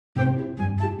So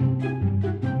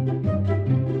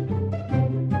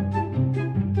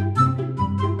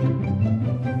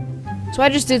I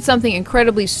just did something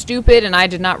incredibly stupid and I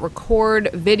did not record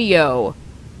video.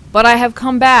 But I have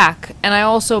come back, and I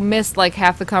also missed like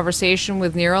half the conversation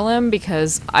with Niralim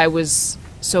because I was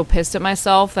so pissed at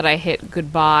myself that I hit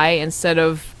goodbye instead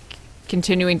of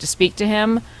continuing to speak to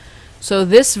him. So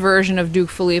this version of Duke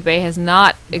Felipe has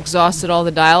not exhausted all the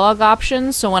dialogue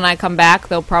options, so when I come back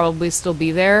they'll probably still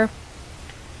be there.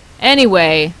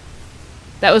 Anyway,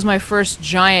 that was my first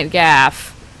giant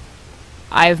gaffe.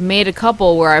 I've made a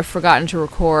couple where I've forgotten to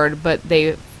record, but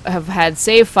they have had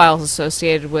save files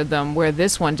associated with them where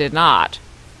this one did not.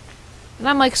 And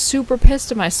I'm like super pissed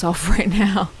at myself right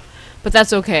now. But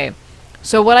that's okay.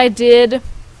 So what I did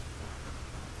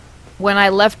when I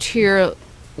left here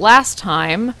last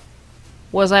time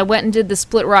was I went and did the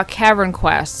Split Rock Cavern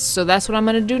quests. So that's what I'm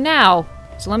going to do now.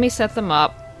 So let me set them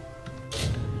up.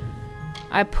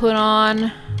 I put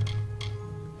on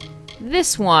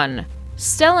this one.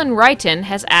 Stellan Wrighton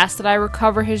has asked that I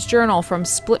recover his journal from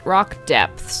Split Rock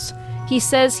Depths. He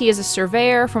says he is a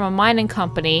surveyor from a mining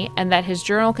company and that his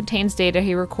journal contains data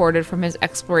he recorded from his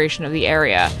exploration of the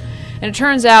area. And it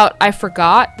turns out I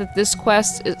forgot that this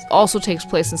quest also takes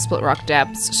place in Split Rock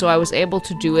Depths, so I was able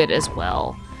to do it as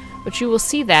well. But you will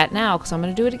see that now, because I'm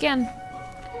going to do it again.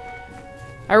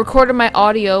 I recorded my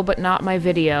audio, but not my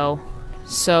video,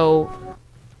 so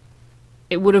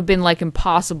it would have been, like,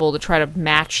 impossible to try to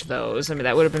match those. I mean,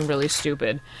 that would have been really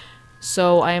stupid.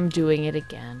 So I am doing it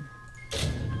again.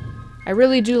 I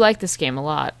really do like this game a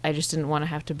lot. I just didn't want to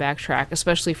have to backtrack,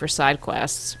 especially for side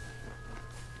quests.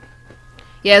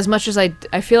 Yeah, as much as I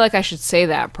feel like I should say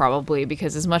that, probably,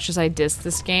 because as much as I diss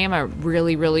this game, I'm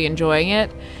really, really enjoying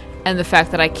it. And the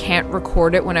fact that I can't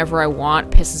record it whenever I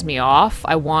want pisses me off.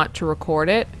 I want to record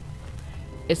it.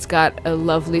 It's got a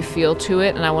lovely feel to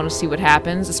it, and I want to see what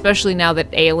happens, especially now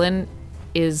that Aylin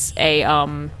is a,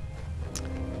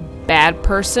 bad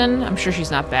person. I'm sure she's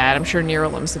not bad. I'm sure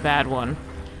Niralim's the bad one.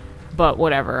 But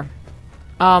whatever.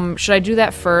 Should I do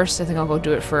that first? I think I'll go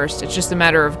do it first. It's just a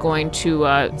matter of going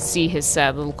to, see his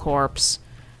sad little corpse.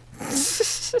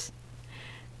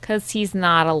 'Cause he's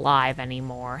not alive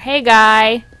anymore. Hey,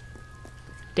 guy!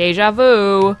 Deja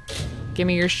vu! Give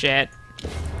me your shit.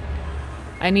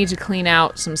 I need to clean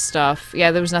out some stuff.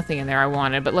 Yeah, there was nothing in there I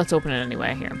wanted, but let's open it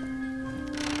anyway. Here.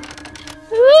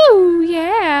 Ooh,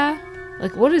 yeah!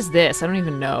 Like, what is this? I don't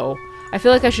even know. I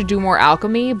feel like I should do more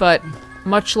alchemy, but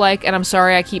much like, and I'm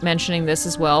sorry I keep mentioning this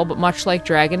as well, but much like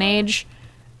Dragon Age,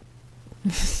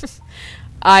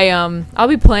 I'll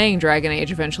be playing Dragon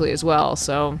Age eventually as well,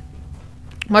 so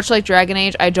much like Dragon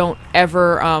Age, I don't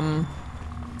ever,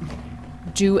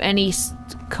 do any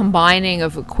combining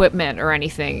of equipment or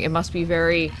anything. It must be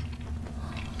very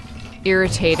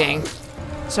irritating.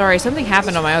 Sorry, something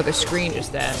happened on my other screen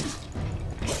just then.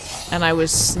 And I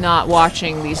was not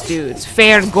watching these dudes.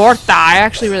 Fair Gorta! I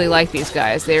actually really like these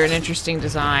guys. They're an interesting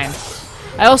design.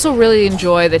 I also really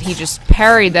enjoy that he just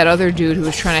parried that other dude who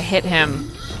was trying to hit him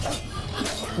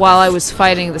while I was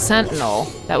fighting the Sentinel.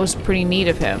 That was pretty neat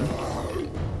of him.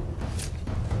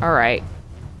 Alright.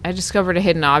 I discovered a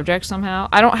hidden object somehow.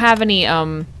 I don't have any,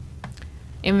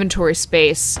 inventory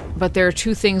space, but there are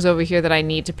two things over here that I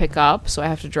need to pick up, so I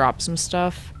have to drop some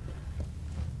stuff.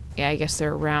 Yeah, I guess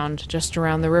they're around, just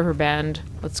around the river bend.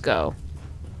 Let's go.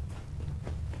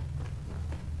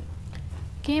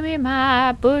 Give me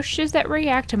my bushes that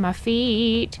react to my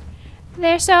feet.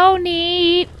 They're so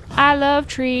neat. I love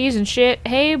trees and shit.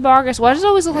 Hey, Bargus. Why does it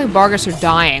always look like Bargus are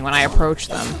dying when I approach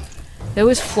them? They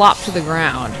always flop to the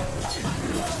ground.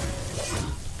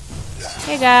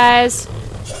 Hey, guys.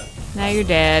 Now you're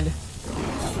dead.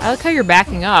 I like how you're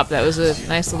backing up. That was a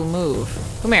nice little move.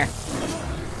 Come here.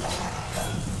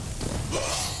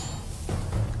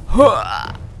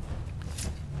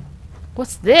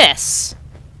 What's this?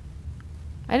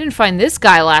 I didn't find this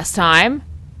guy last time.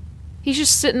 He's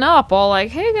just sitting up all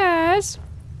like, hey guys.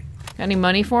 Got any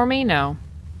money for me? No.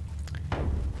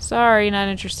 Sorry, not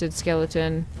interested,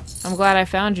 skeleton. I'm glad I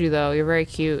found you though. You're very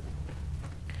cute.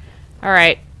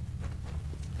 Alright.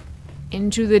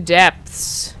 Into the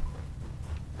depths.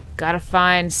 Gotta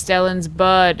find Stellan's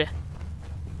bud.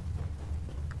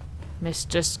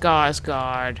 Mr.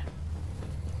 Skarsgård.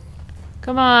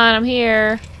 Come on, I'm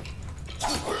here.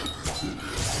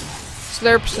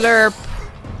 Slurp, slurp.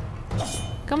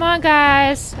 Come on,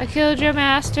 guys. I killed your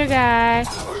master guy.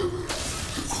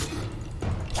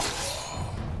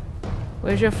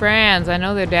 Where's your friends? I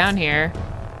know they're down here.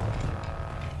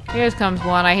 Here comes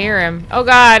one. I hear him. Oh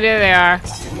god, there they are.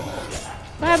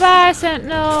 Bye-bye,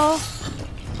 Sentinel.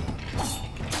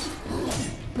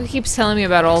 He keeps telling me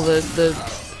about all the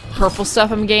purple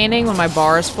stuff I'm gaining when my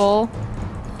bar is full.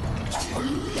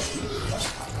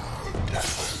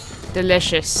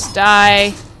 Delicious.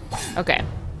 Die. Okay.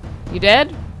 You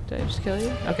dead? Did I just kill you?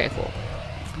 Okay, cool.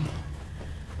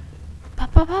 Ba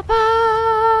 -ba -ba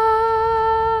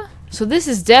 -ba. So this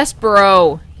is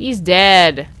Despero. He's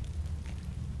dead.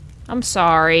 I'm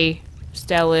sorry,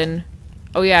 Stellan.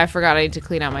 Oh yeah, I forgot I need to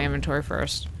clean out my inventory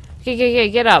first. Okay,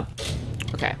 get up.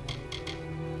 Okay.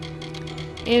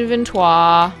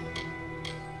 Inventoire.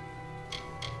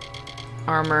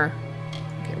 Armor.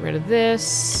 Get rid of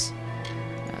this.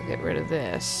 I'll get rid of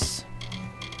this.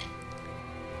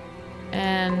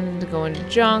 And go into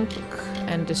junk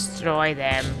and destroy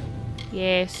them.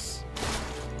 Yes.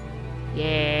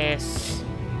 Yes.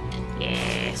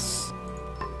 Yes.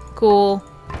 Cool.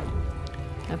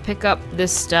 Now pick up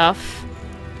this stuff.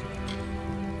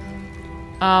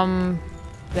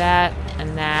 That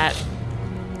and that.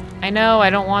 I know, I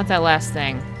don't want that last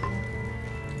thing.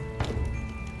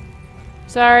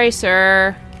 Sorry,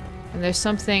 sir. And there's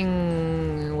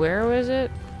something... Where was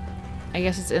it? I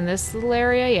guess it's in this little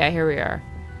area? Yeah, here we are.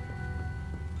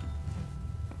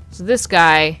 So this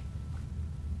guy...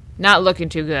 Not looking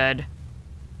too good.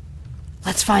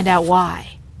 Let's find out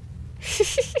why.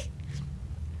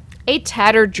 A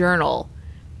tattered journal.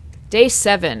 Day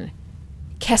 7.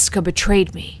 Keska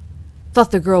betrayed me.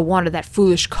 Thought the girl wanted that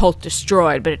foolish cult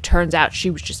destroyed, but it turns out she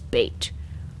was just bait.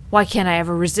 Why can't I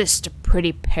ever resist a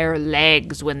pretty pair of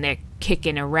legs when they're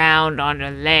kicking around on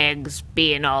their legs,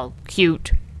 being all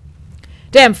cute?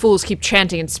 Damn fools keep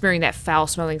chanting and smearing that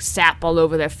foul-smelling sap all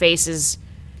over their faces.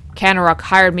 Canarok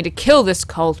hired me to kill this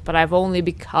cult, but I've only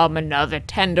become another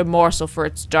tender morsel for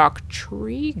its dark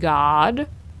tree god.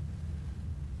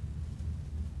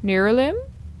 Neuralim?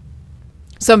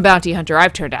 Some bounty hunter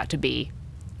I've turned out to be.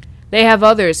 They have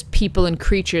others, people and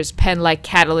creatures, penned like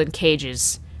cattle in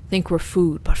cages. Think we're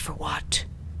food, but for what?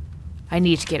 I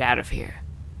need to get out of here.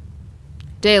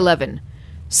 Day 11.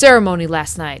 Ceremony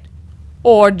last night.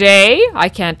 Or day? I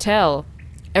can't tell.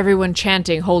 Everyone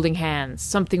chanting, holding hands.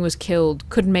 Something was killed.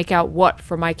 Couldn't make out what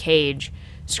for my cage.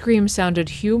 Screams sounded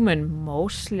human,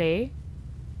 mostly.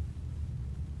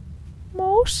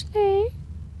 Mostly.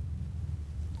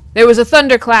 There was a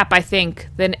thunderclap, I think.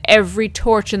 Then every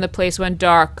torch in the place went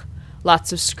dark.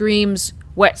 Lots of screams,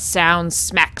 wet sounds,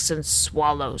 smacks, and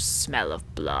swallows. Smell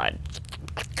of blood.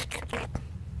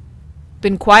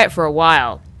 Been quiet for a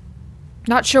while.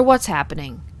 Not sure what's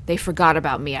happening. They forgot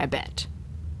about me, I bet.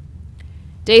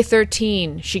 Day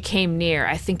 13. She came near.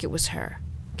 I think it was her.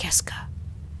 Keska.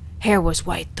 Hair was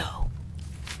white, though.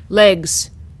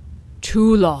 Legs.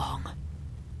 Too long.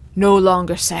 No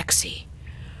longer sexy.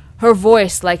 Her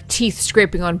voice like teeth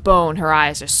scraping on bone. Her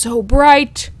eyes are so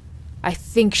bright. I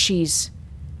think she's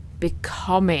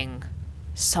becoming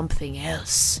something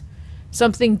else.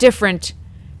 Something different.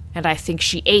 And I think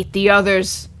she ate the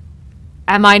others.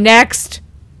 Am I next?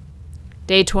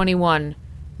 Day 21.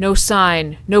 No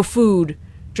sign. No food.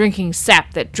 Drinking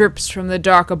sap that drips from the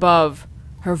dark above.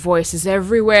 Her voice is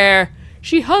everywhere.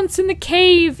 She hunts in the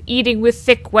cave, eating with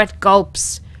thick, wet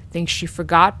gulps. Thinks she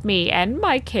forgot me and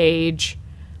my cage.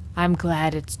 I'm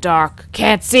glad it's dark.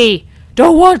 Can't see.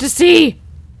 Don't want to see.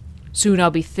 Soon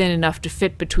I'll be thin enough to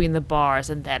fit between the bars,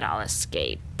 and then I'll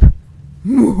escape.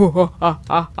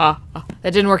 That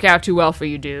didn't work out too well for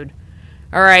you, dude.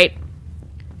 Alright.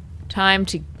 Time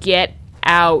to get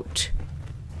out.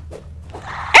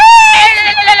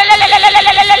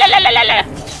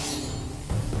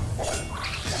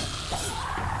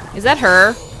 Is that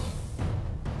her?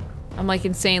 I'm like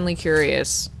insanely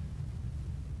curious.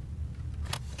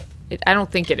 I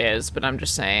don't think it is, but I'm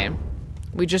just saying.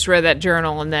 We just read that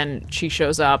journal and then she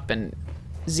shows up and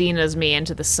Xena's me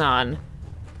into the sun.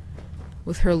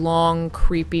 With her long,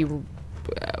 creepy...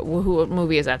 what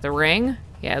movie is that? The Ring?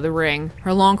 Yeah, The Ring.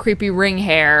 Her long, creepy ring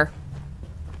hair.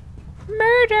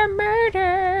 Murder,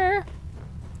 murder!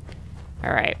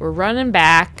 Alright, we're running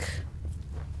back.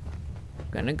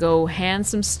 Gonna go hand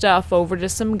some stuff over to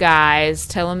some guys.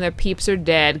 Tell them their peeps are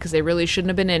dead because they really shouldn't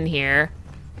have been in here.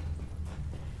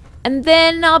 And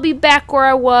then I'll be back where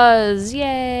I was.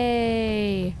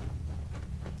 Yay!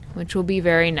 Which will be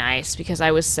very nice because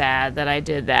I was sad that I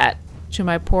did that to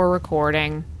my poor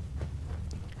recording.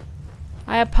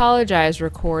 I apologize,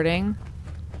 recording.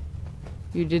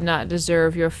 You did not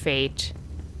deserve your fate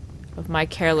of my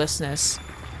carelessness.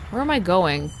 Where am I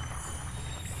going?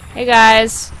 Hey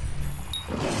guys!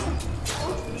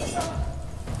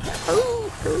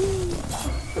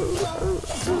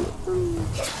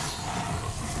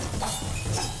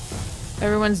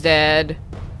 Everyone's dead.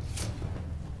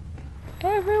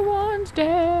 Everyone's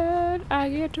dead. God, I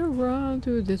get to run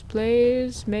through this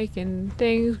place, making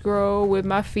things grow with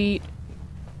my feet.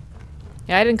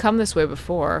 Yeah, I didn't come this way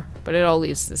before, but it all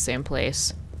leads to the same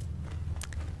place.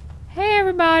 Hey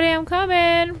everybody, I'm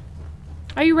coming!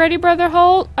 Are you ready, Brother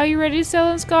Holt? Are you ready to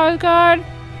sell in Skarsgård?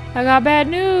 I got bad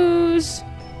news!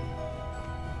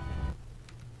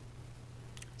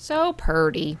 So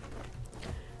purty.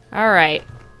 Alright.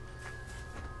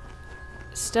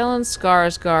 Stellan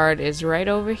Skarsgård is right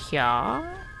over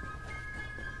here.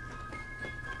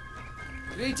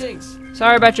 Greetings.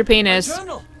 Sorry about your penis. My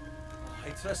journal. I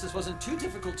trust this wasn't too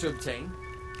difficult to obtain.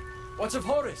 What's of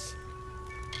Horace?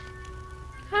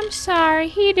 I'm sorry,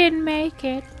 he didn't make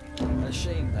it. A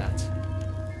shame that.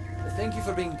 Thank you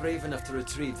for being brave enough to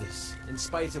retrieve this, in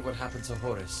spite of what happened to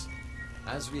Horace.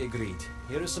 As we agreed,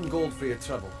 here is some gold for your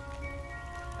trouble.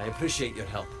 I appreciate your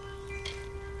help.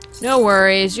 No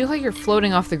worries, you look like you're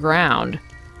floating off the ground.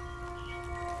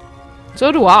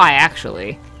 So do I,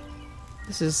 actually.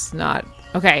 This is not...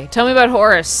 Okay, tell me about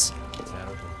Horace.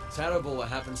 Terrible. Terrible what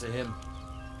happened to him.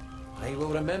 I will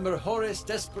remember Horace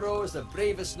Despero as the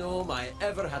bravest gnome I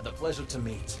ever had the pleasure to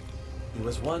meet. He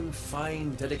was one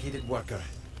fine, dedicated worker.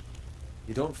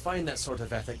 You don't find that sort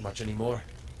of ethic much anymore.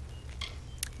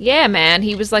 Yeah, man,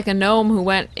 he was like a gnome who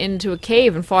went into a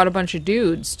cave and fought a bunch of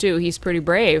dudes, too. He's pretty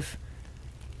brave.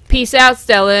 Peace out,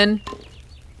 Stellan.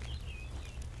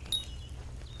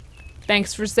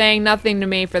 Thanks for saying nothing to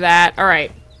me for that.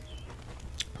 Alright.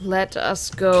 Let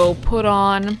us go put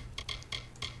on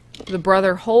the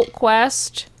Brother Holt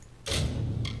quest.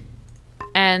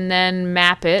 And then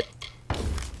map it.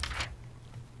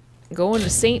 Go into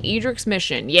St. Edric's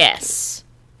mission. Yes.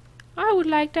 I would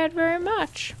like that very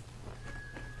much.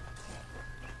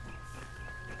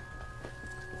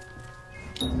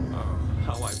 Oh,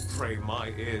 how I pray my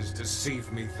ears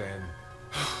deceive me then.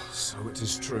 So it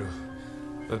is true.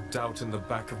 The doubt in the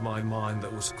back of my mind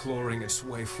that was clawing its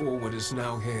way forward is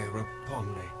now here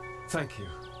upon me. Thank you.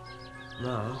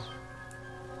 Now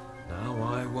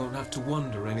I won't have to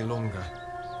wonder any longer.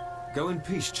 Go in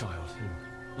peace, child,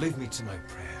 and leave me to my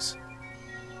prayers.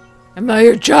 Am I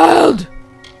your child?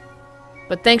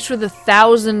 But thanks for the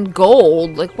 1,000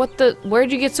 gold. Like, what the...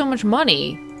 Where'd you get so much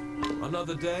money?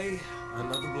 Another day,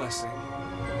 another blessing.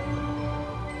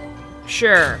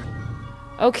 Sure.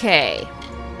 Okay.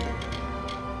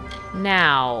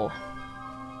 Now...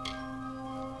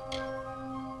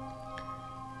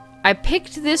 I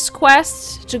picked this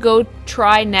quest to go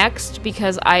try next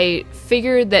because I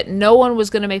figured that no one was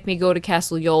going to make me go to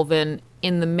Castle Yolvin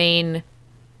in the main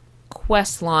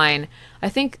quest line. I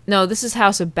think... No, this is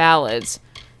House of Ballads.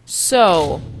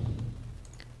 So...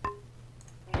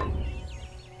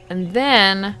 And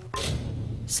then,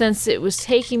 since it was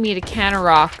taking me to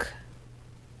Canarok,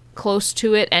 close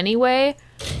to it anyway,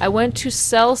 I went to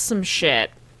sell some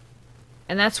shit.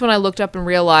 And that's when I looked up and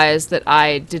realized that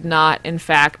I did not, in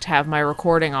fact, have my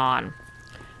recording on.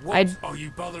 What are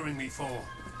you bothering me for?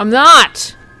 I'm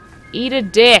not! Eat a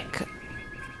dick.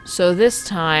 So this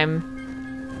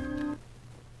time,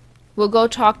 we'll go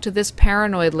talk to this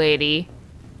paranoid lady,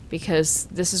 because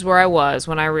this is where I was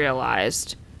when I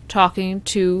realized. Talking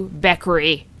to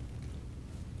Beckery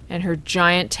and her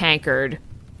giant tankard.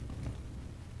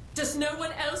 Does no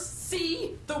one else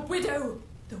see the widow?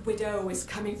 The widow is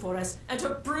coming for us, and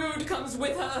her brood comes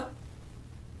with her.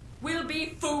 We'll be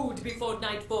food before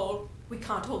nightfall. We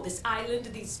can't hold this island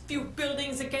and these few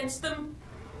buildings against them.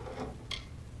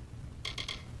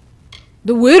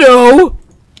 The widow?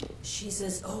 She's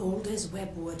as old as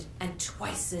Webwood and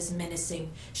twice as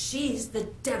menacing. She's the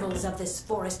devils of this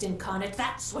forest incarnate.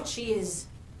 That's what she is.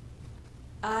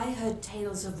 I heard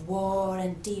tales of war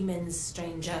and demons,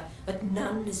 stranger, but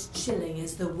none as chilling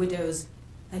as the widow's.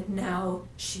 And now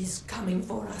she's coming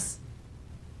for us.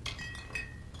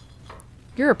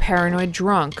 You're a paranoid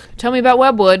drunk. Tell me about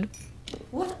Webwood.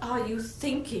 What are you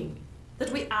thinking?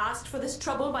 That we asked for this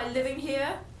trouble by living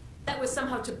here? That we're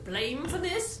somehow to blame for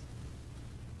this?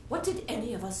 What did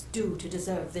any of us do to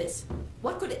deserve this?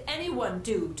 What could anyone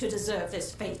do to deserve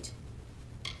this fate?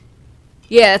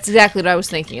 Yeah, that's exactly what I was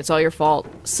thinking. It's all your fault.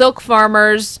 Silk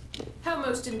farmers. How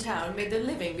most in town made their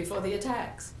living before the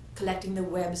attacks. Collecting the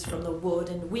webs from the wood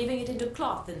and weaving it into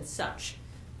cloth and such.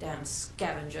 Damn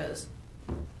scavengers.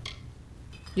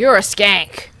 You're a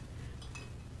skank.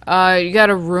 You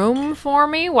got a room for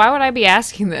me? Why would I be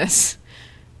asking this?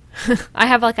 I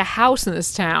have like a house in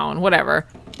this town. Whatever.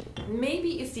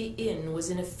 Maybe if the inn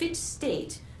was in a fit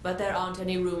state, but there aren't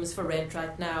any rooms for rent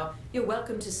right now. You're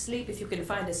welcome to sleep if you can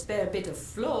find a spare bit of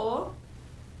floor.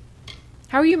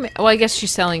 How are you? Well, I guess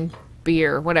she's selling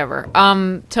beer. Whatever.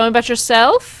 Tell me about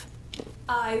yourself.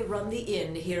 I run the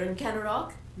inn here in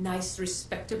Canarok. Nice,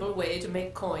 respectable way to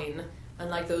make coin,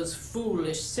 unlike those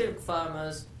foolish silk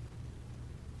farmers.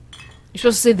 You're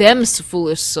supposed to say them's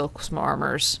foolish silk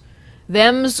smarmers.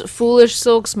 Them's foolish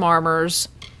silk smarmers.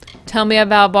 Tell me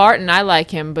about Barton. I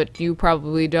like him, but you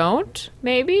probably don't?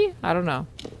 Maybe? I don't know.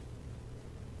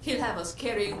 He'll have us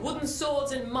carrying wooden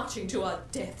swords and marching to our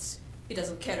deaths. He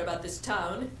doesn't care about this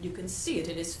town. You can see it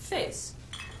in his face.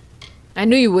 I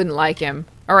knew you wouldn't like him.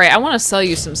 Alright, I want to sell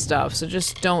you some stuff, so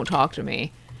just don't talk to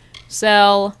me.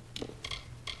 Sell.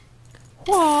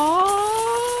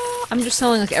 What? I'm just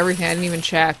selling like everything. I didn't even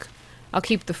check. I'll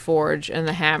keep the forge and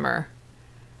the hammer.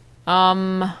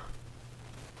 I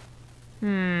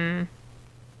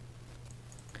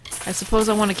suppose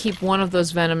I want to keep one of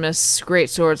those venomous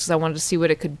greatswords because I wanted to see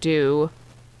what it could do.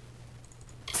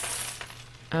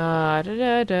 Let's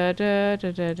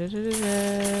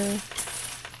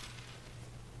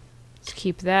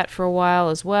keep that for a while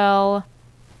as well.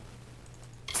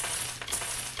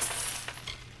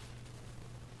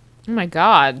 Oh my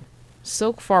god.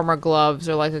 Silk farmer gloves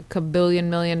are like $1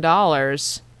 billion.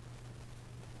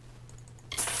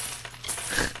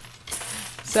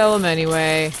 Sell them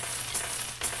anyway.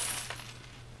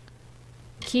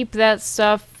 Keep that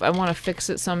stuff. I want to fix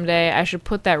it someday. I should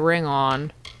put that ring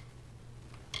on.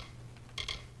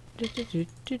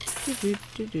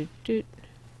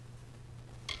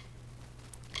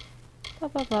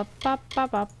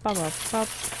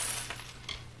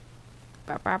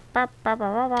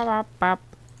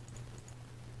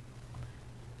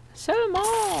 Sell them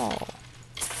all.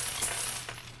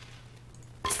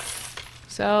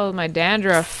 Sell my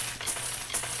dandruff.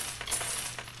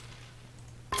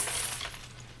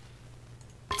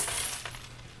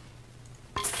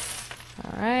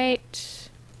 Alright.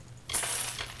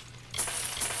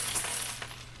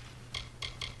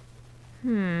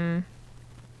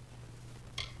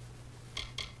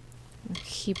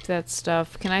 Keep that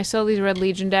stuff. Can I sell these Red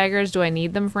Legion daggers? Do I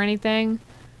need them for anything?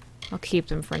 I'll keep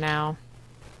them for now.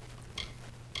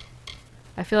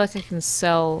 I feel like I can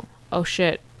sell... Oh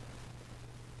shit.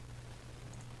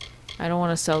 I don't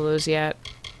want to sell those yet.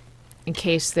 In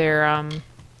case they're,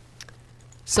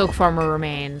 Silk Farmer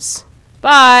remains.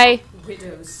 Bye!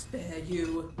 Widows spare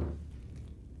you.